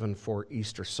had given for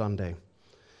Easter Sunday.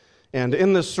 And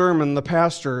in this sermon, the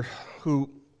pastor, who,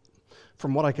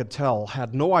 from what I could tell,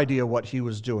 had no idea what he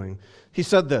was doing, he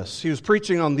said this. He was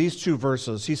preaching on these two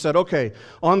verses. He said, okay,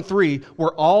 on 3,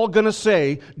 we're all going to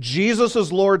say Jesus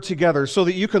is Lord together so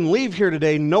that you can leave here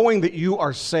today knowing that you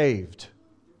are saved.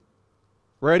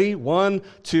 Ready? 1,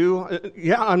 2.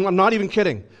 Yeah, I'm not even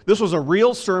kidding. This was a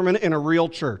real sermon in a real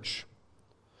church.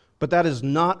 But that is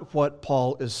not what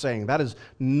Paul is saying. That is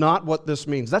not what this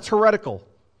means. That's heretical.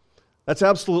 That's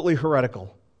absolutely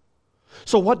heretical.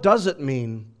 So what does it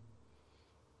mean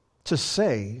to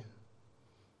say,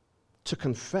 to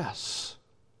confess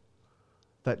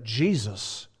that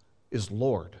Jesus is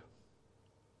Lord?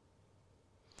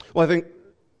 Well, I think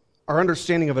our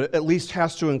understanding of it at least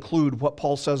has to include what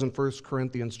Paul says in 1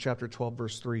 Corinthians chapter 12,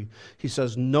 verse 3. He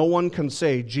says, "No one can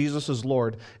say Jesus is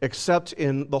Lord except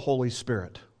in the Holy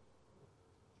Spirit."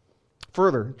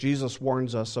 Further, Jesus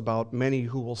warns us about many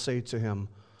who will say to him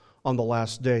on the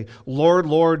last day, "Lord,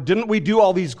 Lord, didn't we do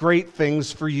all these great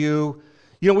things for you?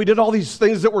 You know, we did all these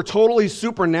things that were totally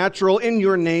supernatural in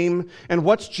your name." And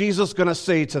what's Jesus going to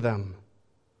say to them?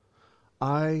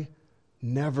 "I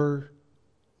never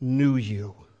knew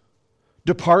you.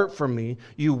 Depart from me,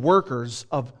 you workers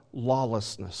of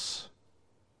lawlessness."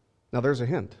 Now there's a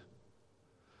hint.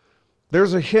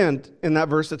 There's a hint in that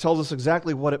verse that tells us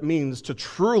exactly what it means to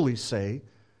truly say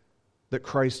that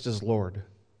Christ is Lord.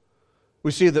 We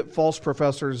see that false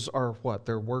professors are what?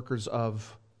 They're workers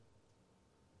of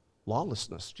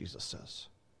lawlessness, Jesus says.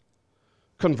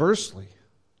 Conversely,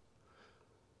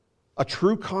 a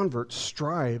true convert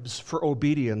strives for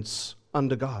obedience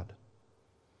unto God.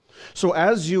 So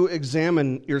as you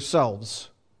examine yourselves,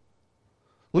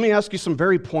 let me ask you some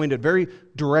very pointed, very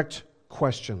direct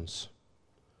questions.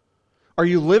 Are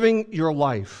you living your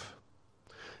life,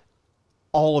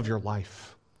 all of your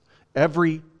life,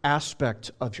 every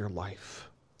aspect of your life,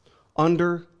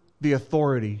 under the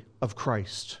authority of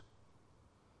Christ?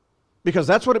 Because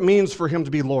that's what it means for him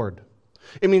to be Lord.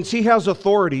 It means he has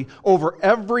authority over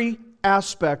every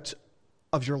aspect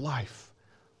of your life.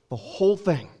 The whole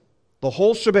thing, the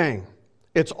whole shebang,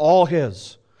 it's all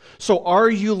his. So are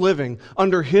you living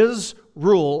under his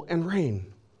rule and reign?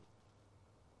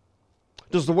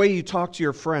 Does the way you talk to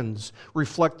your friends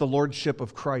reflect the lordship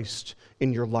of Christ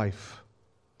in your life?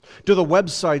 Do the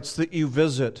websites that you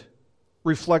visit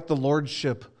reflect the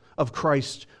lordship of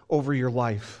Christ over your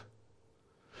life?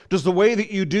 Does the way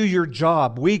that you do your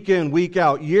job, week in, week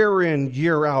out, year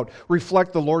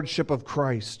reflect the lordship of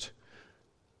Christ?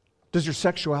 Does your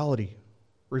sexuality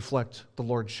reflect the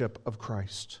lordship of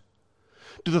Christ?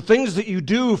 Do the things that you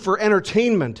do for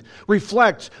entertainment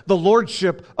reflect the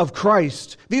lordship of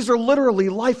Christ? These are literally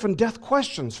life and death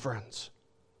questions, friends.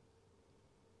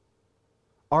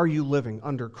 Are you living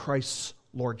under Christ's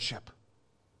lordship?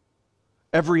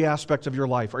 Every aspect of your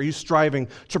life, are you striving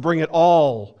to bring it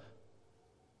all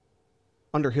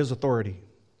under his authority?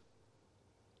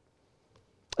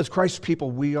 As Christ's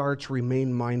people, we are to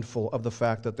remain mindful of the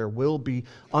fact that there will be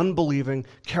unbelieving,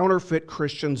 counterfeit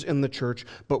Christians in the church,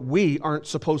 but we aren't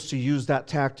supposed to use that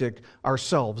tactic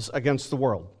ourselves against the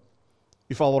world.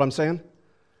 You follow what I'm saying?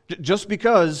 Just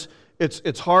because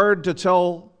it's hard to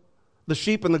tell the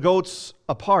sheep and the goats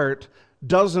apart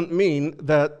doesn't mean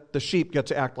that the sheep get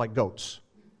to act like goats.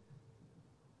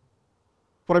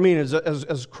 What I mean is,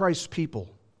 as Christ's people,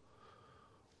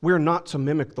 we're not to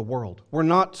mimic the world. We're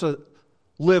not to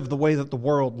live the way that the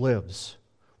world lives.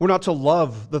 We're not to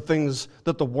love the things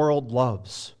that the world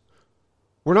loves.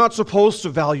 We're not supposed to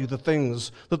value the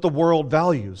things that the world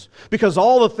values, because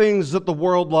all the things that the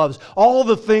world loves, all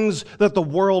the things that the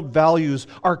world values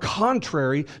are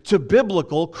contrary to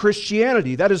biblical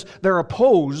Christianity. That is, they're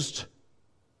opposed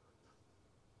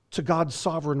to God's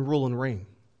sovereign rule and reign.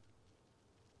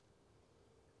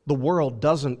 The world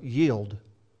doesn't yield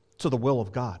to the will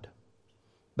of God.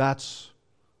 That's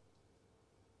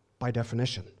by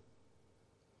definition.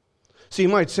 So you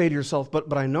might say to yourself,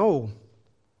 but I know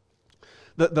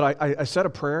that I said a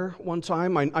prayer one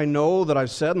time. I know that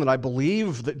I've said and that I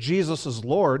believe that Jesus is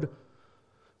Lord.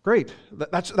 Great.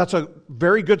 That's a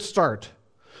very good start.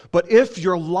 But if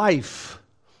your life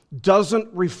doesn't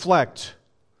reflect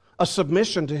a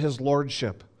submission to His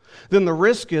Lordship, then the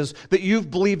risk is that you've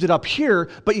believed it up here,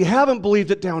 but you haven't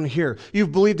believed it down here.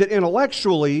 You've believed it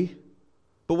intellectually,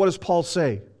 but what does Paul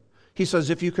say? He says,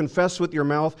 if you confess with your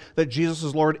mouth that Jesus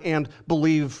is Lord and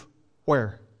believe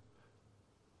where?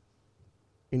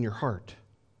 In your heart.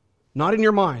 Not in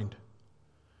your mind,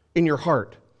 in your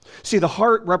heart. See, the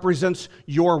heart represents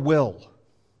your will.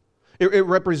 It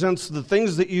represents the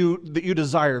things that you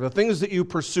desire, the things that you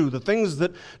pursue, the things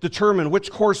that determine which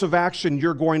course of action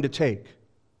you're going to take.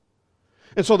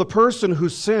 And so the person who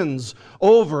sins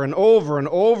over and over and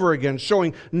over again,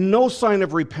 showing no sign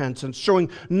of repentance,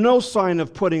 showing no sign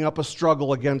of putting up a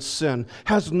struggle against sin,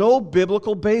 has no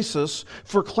biblical basis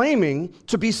for claiming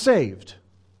to be saved.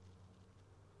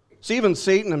 See, even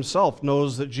Satan himself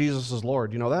knows that Jesus is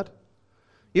Lord. You know that?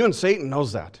 Even Satan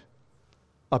knows that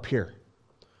up here.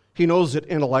 He knows it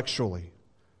intellectually.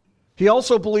 He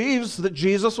also believes that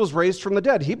Jesus was raised from the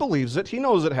dead. He believes it. He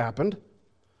knows it happened.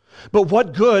 But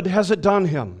what good has it done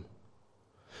him?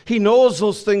 He knows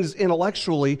those things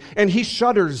intellectually, and he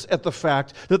shudders at the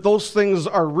fact that those things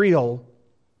are real,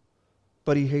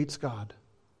 but he hates God.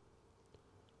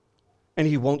 And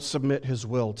he won't submit his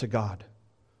will to God.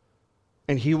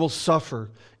 And he will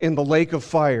suffer in the lake of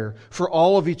fire for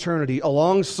all of eternity,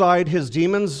 alongside his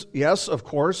demons, yes, of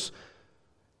course,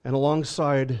 and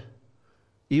alongside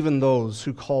even those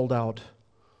who called out,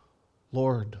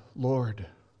 Lord, Lord,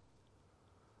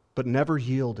 but never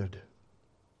yielded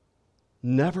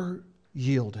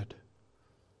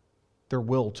their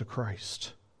will to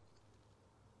Christ.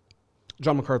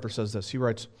 John MacArthur says this. He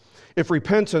writes, if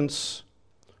repentance,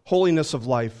 holiness of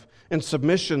life, and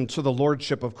submission to the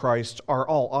lordship of Christ are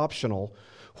all optional,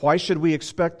 why should we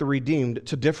expect the redeemed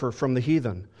to differ from the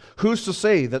heathen? Who's to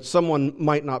say that someone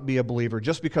might not be a believer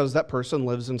just because that person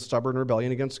lives in stubborn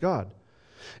rebellion against God?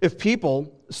 If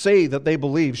people say that they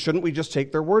believe, shouldn't we just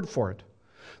take their word for it?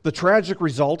 The tragic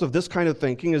result of this kind of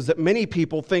thinking is that many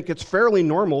people think it's fairly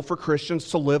normal for Christians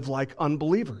to live like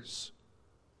unbelievers.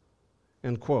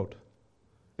 End quote.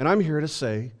 And I'm here to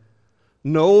say,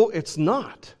 no, it's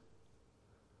not.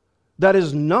 That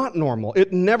is not normal.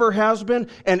 It never has been,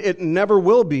 and it never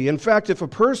will be. In fact, if a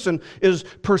person is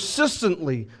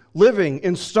persistently living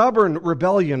in stubborn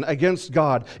rebellion against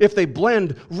God, if they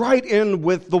blend right in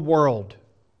with the world,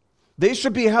 they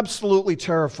should be absolutely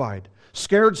terrified,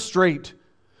 scared straight,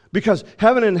 because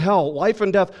heaven and hell, life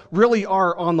and death, really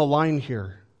are on the line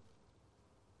here.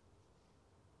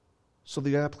 So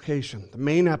the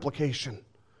main application,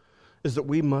 is that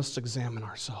we must examine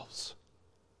ourselves.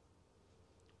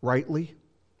 Rightly,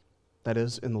 that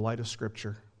is, in the light of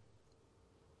Scripture,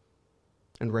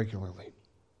 and regularly.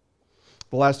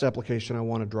 The last application I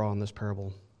want to draw on this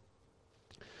parable.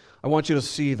 I want you to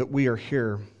see that we are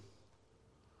here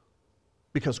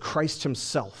because Christ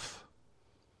Himself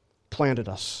planted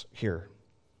us here.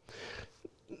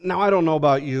 Now, I don't know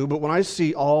about you, but when I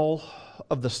see all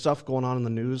of the stuff going on in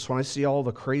the news, when I see all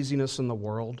the craziness in the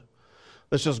world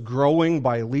that's just growing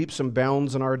by leaps and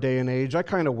bounds in our day and age, I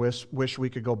kind of wish we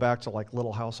could go back to like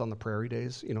Little House on the Prairie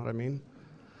days, you know what I mean?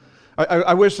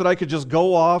 I wish that I could just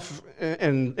go off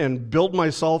and build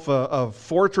myself a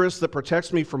fortress that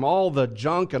protects me from all the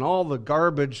junk and all the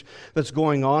garbage that's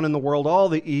going on in the world, all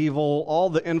the evil, all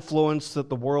the influence that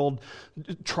the world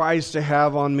tries to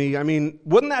have on me. I mean,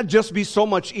 wouldn't that just be so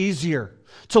much easier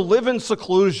to live in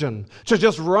seclusion, to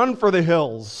just run for the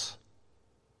hills?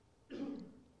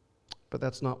 But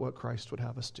that's not what Christ would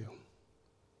have us do.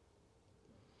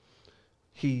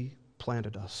 He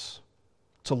planted us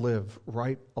to live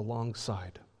right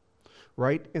alongside,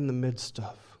 right in the midst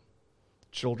of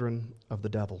children of the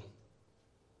devil.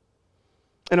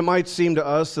 And it might seem to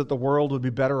us that the world would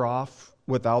be better off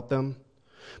without them,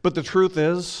 but the truth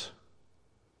is,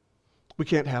 we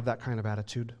can't have that kind of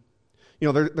attitude.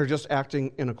 You know, they're just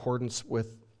acting in accordance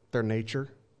with their nature,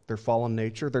 their fallen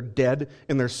nature. They're dead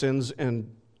in their sins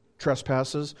and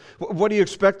trespasses? What do you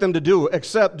expect them to do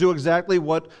except do exactly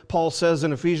what Paul says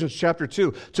in Ephesians chapter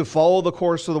 2, to follow the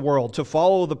course of the world, to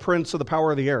follow the prince of the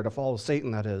power of the air, to follow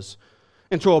Satan, that is,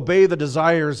 and to obey the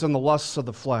desires and the lusts of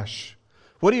the flesh?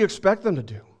 What do you expect them to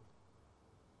do?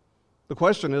 The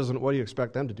question isn't what do you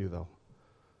expect them to do, though.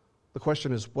 The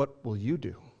question is, what will you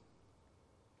do?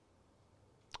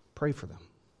 Pray for them.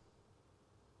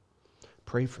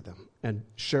 Pray for them and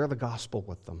share the gospel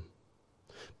with them.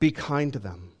 Be kind to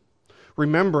them,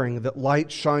 remembering that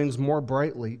light shines more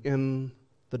brightly in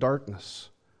the darkness.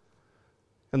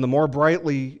 And the more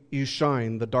brightly you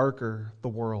shine, the darker the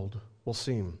world will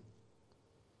seem.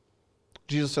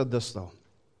 Jesus said this, though.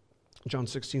 John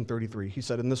 16:33. He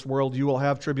said, "In this world you will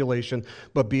have tribulation,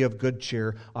 but be of good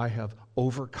cheer. I have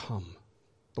overcome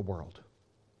the world."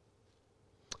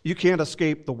 You can't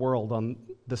escape the world on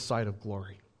this side of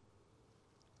glory.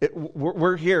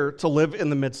 We're here to live in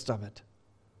the midst of it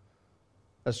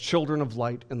as children of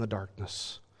light in the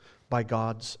darkness by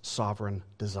God's sovereign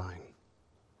design.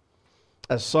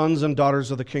 As sons and daughters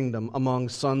of the kingdom among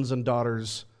sons and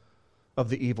daughters of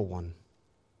the evil one.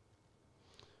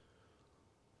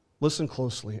 Listen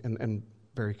closely and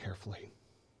very carefully.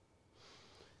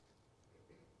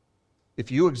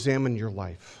 If you examine your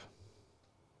life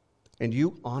and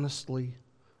you honestly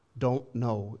don't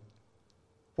know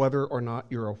whether or not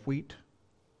you're a wheat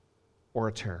or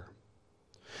a tare,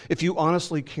 if you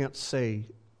honestly can't say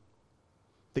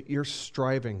that you're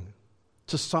striving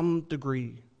to some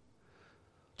degree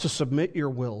to submit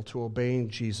your will to obeying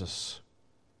Jesus,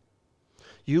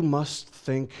 you must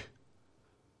think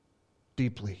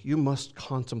deeply. You must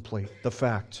contemplate the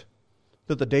fact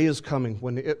that the day is coming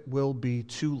when it will be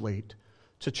too late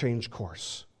to change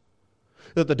course.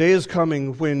 That the day is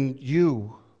coming when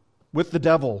you, with the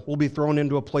devil, will be thrown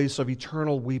into a place of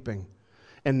eternal weeping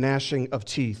and gnashing of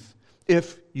teeth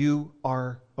if you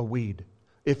are a weed,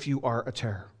 if you are a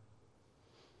tare.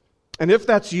 And if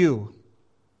that's you,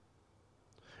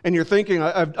 and you're thinking,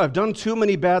 I've done too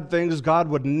many bad things, God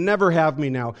would never have me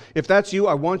now. If that's you,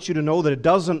 I want you to know that it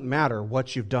doesn't matter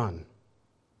what you've done.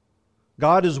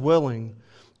 God is willing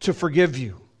to forgive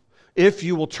you if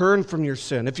you will turn from your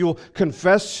sin, if you will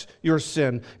confess your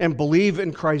sin and believe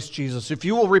in Christ Jesus, if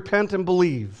you will repent and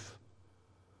believe,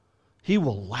 He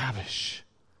will lavish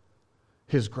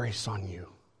His grace on you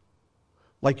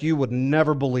like you would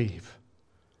never believe.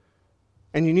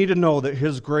 And you need to know that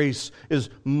His grace is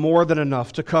more than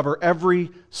enough to cover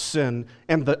every sin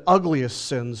and the ugliest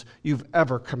sins you've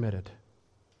ever committed.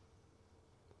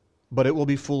 But it will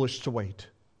be foolish to wait,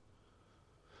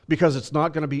 because it's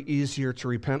not going to be easier to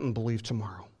repent and believe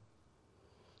tomorrow.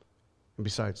 And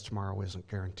besides, tomorrow isn't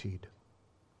guaranteed.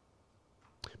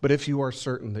 But if you are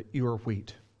certain that you are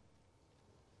wheat,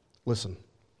 listen.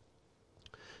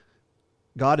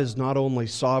 God is not only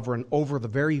sovereign over the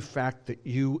very fact that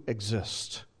you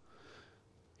exist,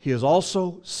 He is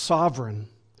also sovereign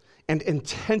and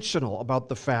intentional about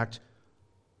the fact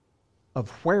of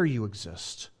where you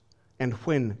exist and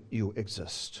when you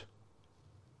exist.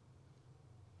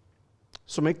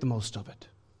 So make the most of it.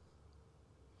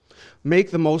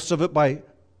 Make the most of it by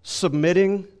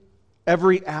submitting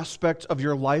every aspect of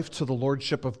your life to the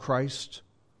Lordship of Christ.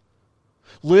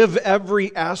 Live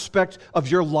every aspect of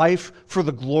your life for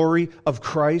the glory of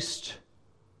Christ.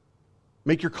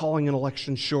 Make your calling and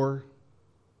election sure.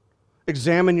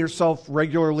 Examine yourself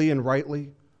regularly and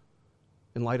rightly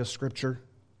in light of Scripture.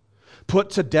 Put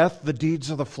to death the deeds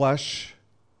of the flesh.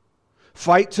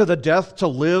 Fight to the death to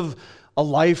live a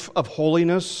life of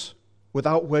holiness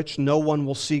without which no one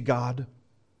will see God.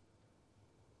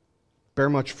 Bear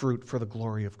much fruit for the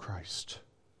glory of Christ.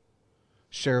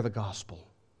 Share the gospel.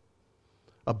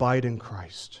 Abide in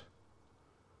Christ.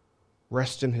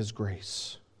 Rest in His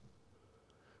grace.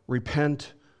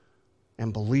 Repent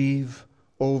and believe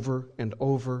over and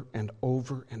over and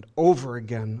over and over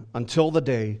again until the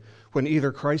day when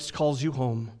either Christ calls you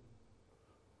home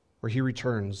or He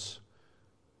returns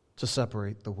to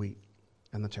separate the wheat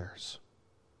and the tares.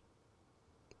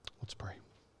 Let's pray.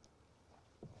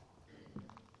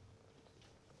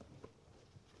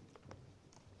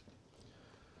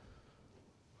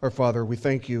 Our Father, we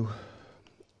thank You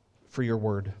for Your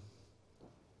word.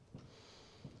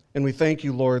 And we thank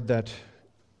You, Lord, that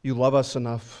You love us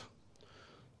enough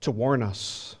to warn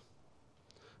us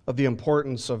of the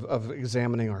importance of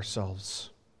examining ourselves.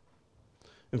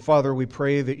 And Father, we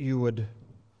pray that You would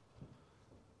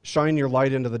shine Your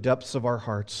light into the depths of our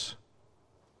hearts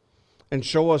and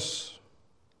show us,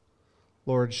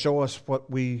 Lord, show us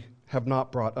what we have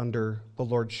not brought under the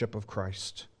lordship of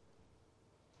Christ.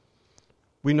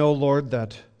 We know, Lord,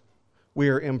 that we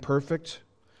are imperfect.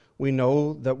 We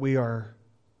know that we are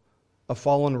a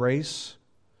fallen race,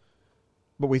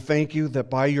 but we thank you that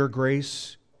by your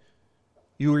grace,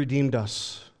 you redeemed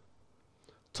us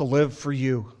to live for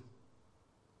you,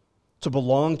 to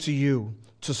belong to you,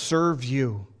 to serve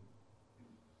you,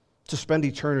 to spend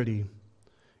eternity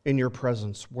in your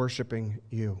presence, worshiping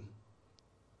you.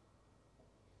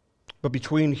 But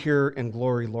between here and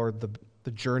glory, Lord,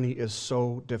 the journey is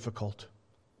so difficult.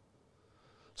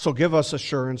 So give us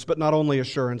assurance, but not only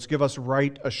assurance, give us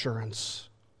right assurance,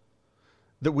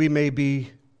 that we may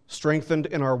be strengthened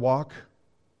in our walk,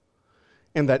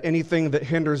 and that anything that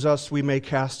hinders us we may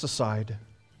cast aside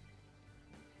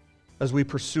as we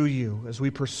pursue you, as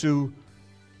we pursue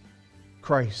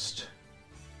Christ,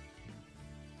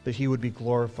 that he would be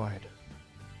glorified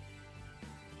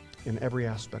in every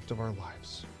aspect of our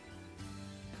lives.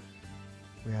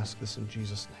 We ask this in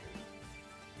Jesus' name.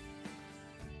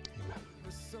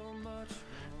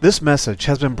 This message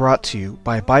has been brought to you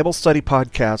by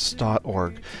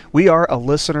BibleStudyPodcasts.org. We are a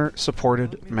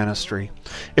listener-supported ministry.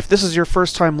 If this is your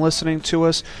first time listening to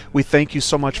us, we thank you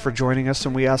so much for joining us,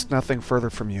 and we ask nothing further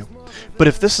from you. But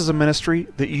if this is a ministry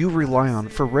that you rely on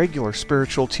for regular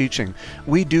spiritual teaching,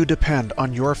 we do depend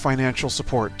on your financial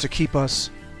support to keep us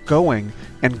going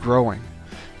and growing.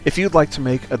 If you'd like to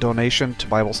make a donation to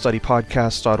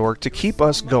BibleStudyPodcasts.org to keep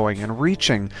us going and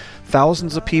reaching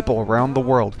thousands of people around the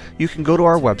world, you can go to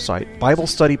our website,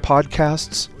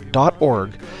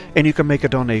 BibleStudyPodcasts.org, and you can make a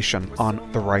donation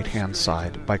on the right-hand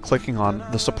side by clicking on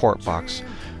the support box.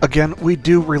 Again, we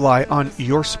do rely on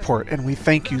your support, and we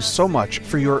thank you so much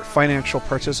for your financial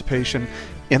participation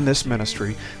in this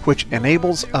ministry, which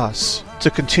enables us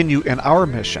to continue in our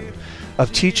mission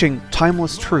of teaching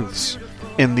timeless truths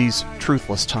in these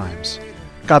truthless times.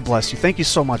 God bless you. Thank you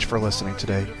so much for listening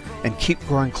today, and keep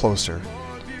growing closer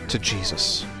to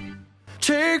Jesus.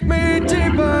 Take me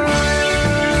deeper.